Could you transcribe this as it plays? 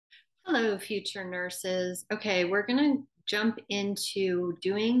Hello, future nurses. Okay, we're going to jump into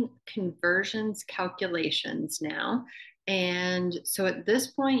doing conversions calculations now. And so at this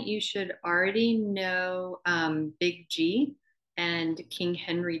point, you should already know Big G and King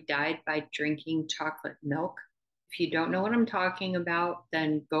Henry died by drinking chocolate milk. If you don't know what I'm talking about,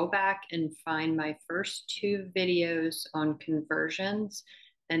 then go back and find my first two videos on conversions,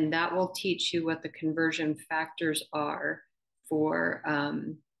 and that will teach you what the conversion factors are for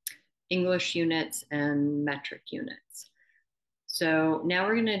English units and metric units. So now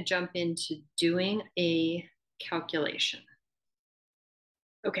we're going to jump into doing a calculation.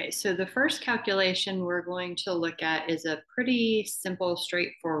 Okay, so the first calculation we're going to look at is a pretty simple,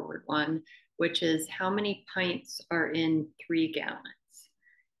 straightforward one, which is how many pints are in 3 gallons.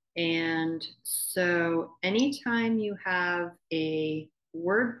 And so anytime you have a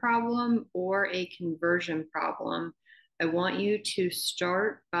word problem or a conversion problem, I want you to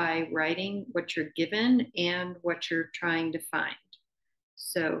start by writing what you're given and what you're trying to find.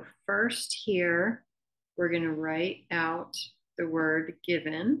 So first here, we're going to write out the word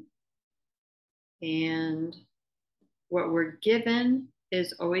given. And what we're given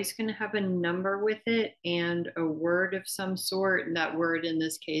is always going to have a number with it and a word of some sort. And that word in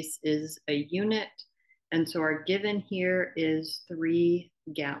this case is a unit. And so our given here is 3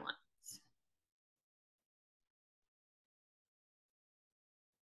 gallons.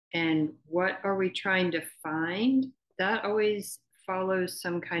 And what are we trying to find? That always follows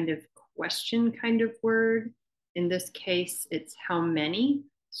some kind of question kind of word. In this case, it's how many.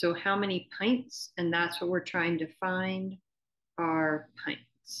 So how many pints? And that's what we're trying to find, are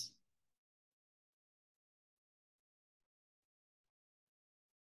pints.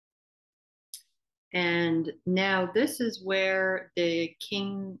 And now this is where the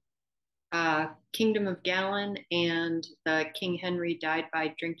Kingdom of Gallon and the King Henry died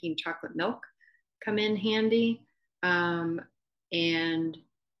by drinking chocolate milk come in handy. And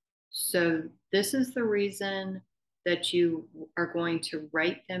so this is the reason that you are going to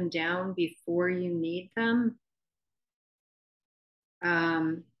write them down before you need them.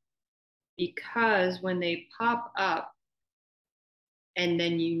 Because when they pop up and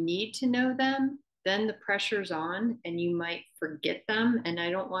then you need to know them, then the pressure's on and you might forget them. And I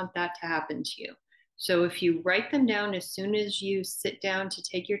don't want that to happen to you. So if you write them down as soon as you sit down to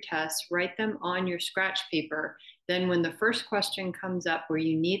take your test, write them on your scratch paper. Then when the first question comes up where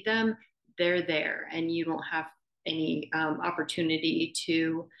you need them, they're there and you don't have any opportunity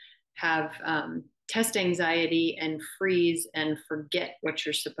to have test anxiety and freeze and forget what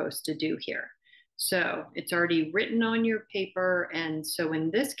you're supposed to do here. So it's already written on your paper. And so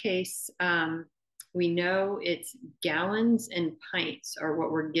in this case, we know it's gallons and pints are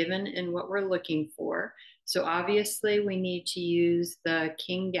what we're given and what we're looking for. So obviously we need to use the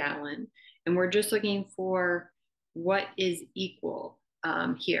king gallon, and we're just looking for what is equal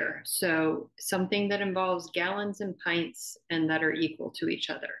here. So something that involves gallons and pints and that are equal to each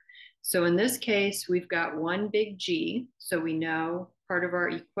other. So in this case, we've got one big G. So we know part of our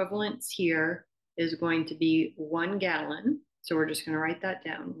equivalence here is going to be 1 gallon. So we're just going to write that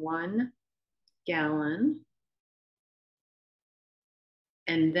down, 1 gallon.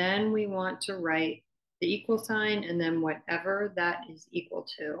 And then we want to write the equal sign and then whatever that is equal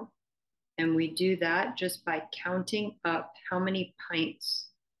to. And we do that just by counting up how many pints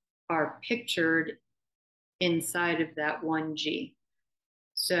are pictured inside of that 1G.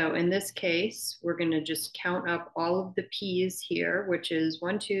 So in this case, we're going to just count up all of the P's here, which is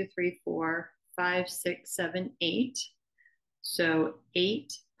 1, 2, 3, 4, 5, 6, 7, 8. So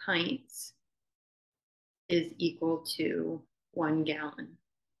 8 pints is equal to 1 gallon.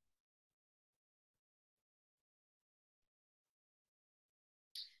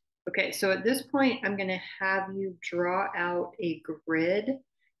 Okay, so at this point, I'm going to have you draw out a grid.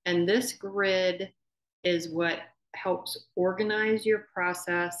 And this grid is what helps organize your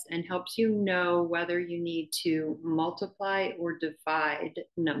process and helps you know whether you need to multiply or divide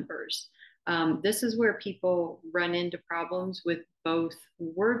numbers. This is where people run into problems with both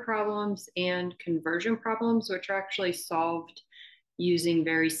word problems and conversion problems, which are actually solved using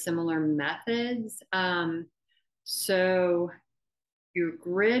very similar methods. So your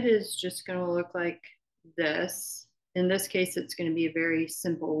grid is just going to look like this. In this case, it's going to be a very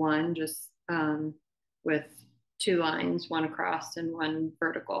simple one, just with 2 lines, one across and one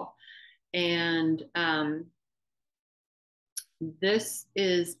vertical. And this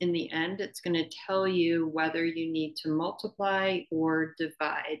is, in the end, it's going to tell you whether you need to multiply or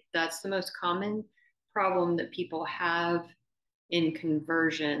divide. That's the most common problem that people have in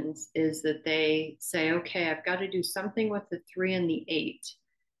conversions, is that they say, okay, I've got to do something with the 3 and the 8.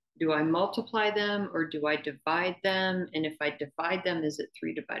 do I multiply them or do I divide them? And if I divide them, is it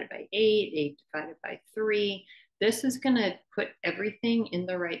 3 divided by 8, 8 divided by 3? This is going to put everything in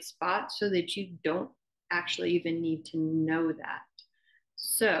the right spot so that you don't actually even need to know that.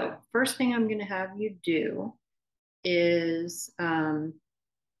 So first thing I'm going to have you do is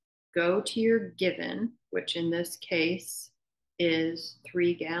go to your given, which in this case is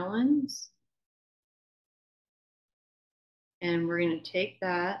 3 gallons. And we're going to take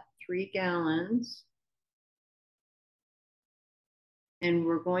that 3 gallons and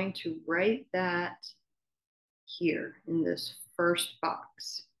we're going to write that here in this first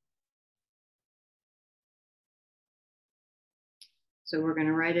box. So we're going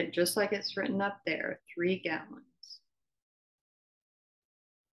to write it just like it's written up there, 3 gallons.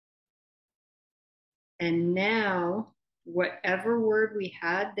 And now, whatever word we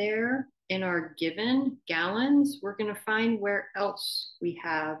had there in our given gallons, we're going to find where else we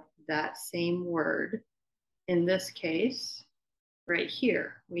have that same word. In this case, right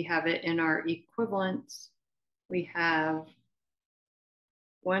here, we have it in our equivalents. We have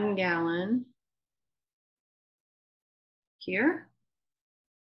 1 gallon here.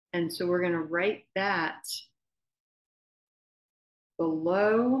 And so we're going to write that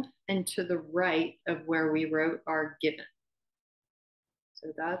below and to the right of where we wrote our given.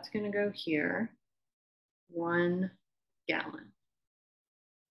 So that's going to go here, 1 gallon.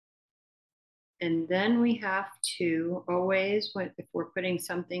 And then we have to always, if we're putting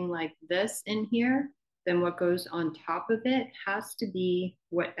something like this in here, then what goes on top of it has to be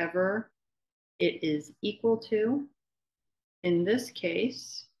whatever it is equal to. In this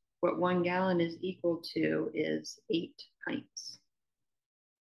case, what 1 gallon is equal to is 8 pints.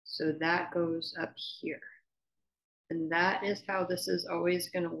 So that goes up here. And that is how this is always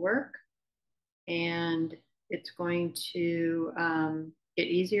going to work. And it's going to get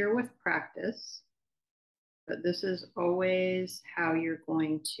easier with practice. But this is always how you're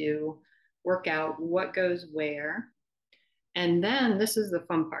going to work out what goes where. And then this is the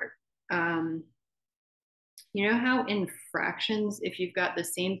fun part. You know how in fractions, if you've got the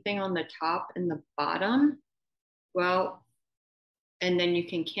same thing on the top and the bottom, well, and then you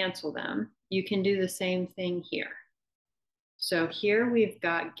can cancel them, you can do the same thing here. So here we've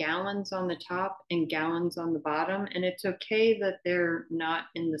got gallons on the top and gallons on the bottom, and it's okay that they're not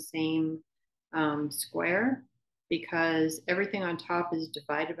in the same square because everything on top is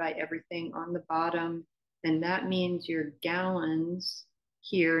divided by everything on the bottom, and that means your gallons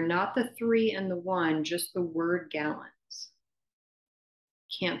here, not the 3 and the 1, just the word gallons,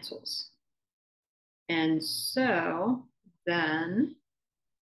 cancels. And so then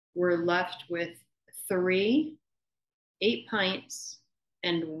we're left with 3, 8 pints,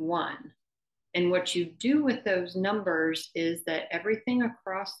 and 1. And what you do with those numbers is that everything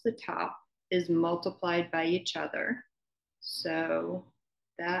across the top is multiplied by each other. So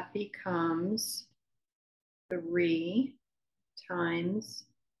that becomes 3 times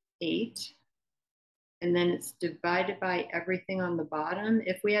 8. And then it's divided by everything on the bottom.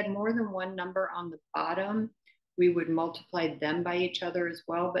 If we had more than one number on the bottom, we would multiply them by each other as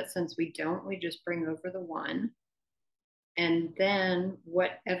well. But since we don't, we just bring over the 1. And then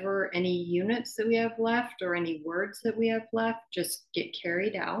whatever, any units that we have left or any words that we have left just get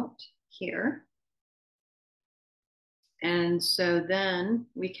carried out here. And so then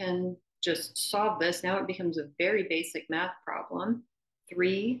we can just solve this. Now it becomes a very basic math problem.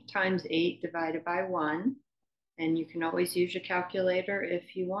 3 times 8 divided by 1. And you can always use your calculator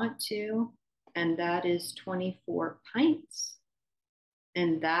if you want to. And that is 24 pints.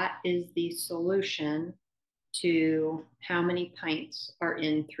 And that is the solution to how many pints are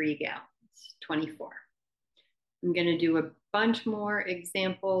in 3 gallons, 24. I'm going to do a bunch more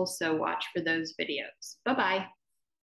examples, so watch for those videos. Bye-bye.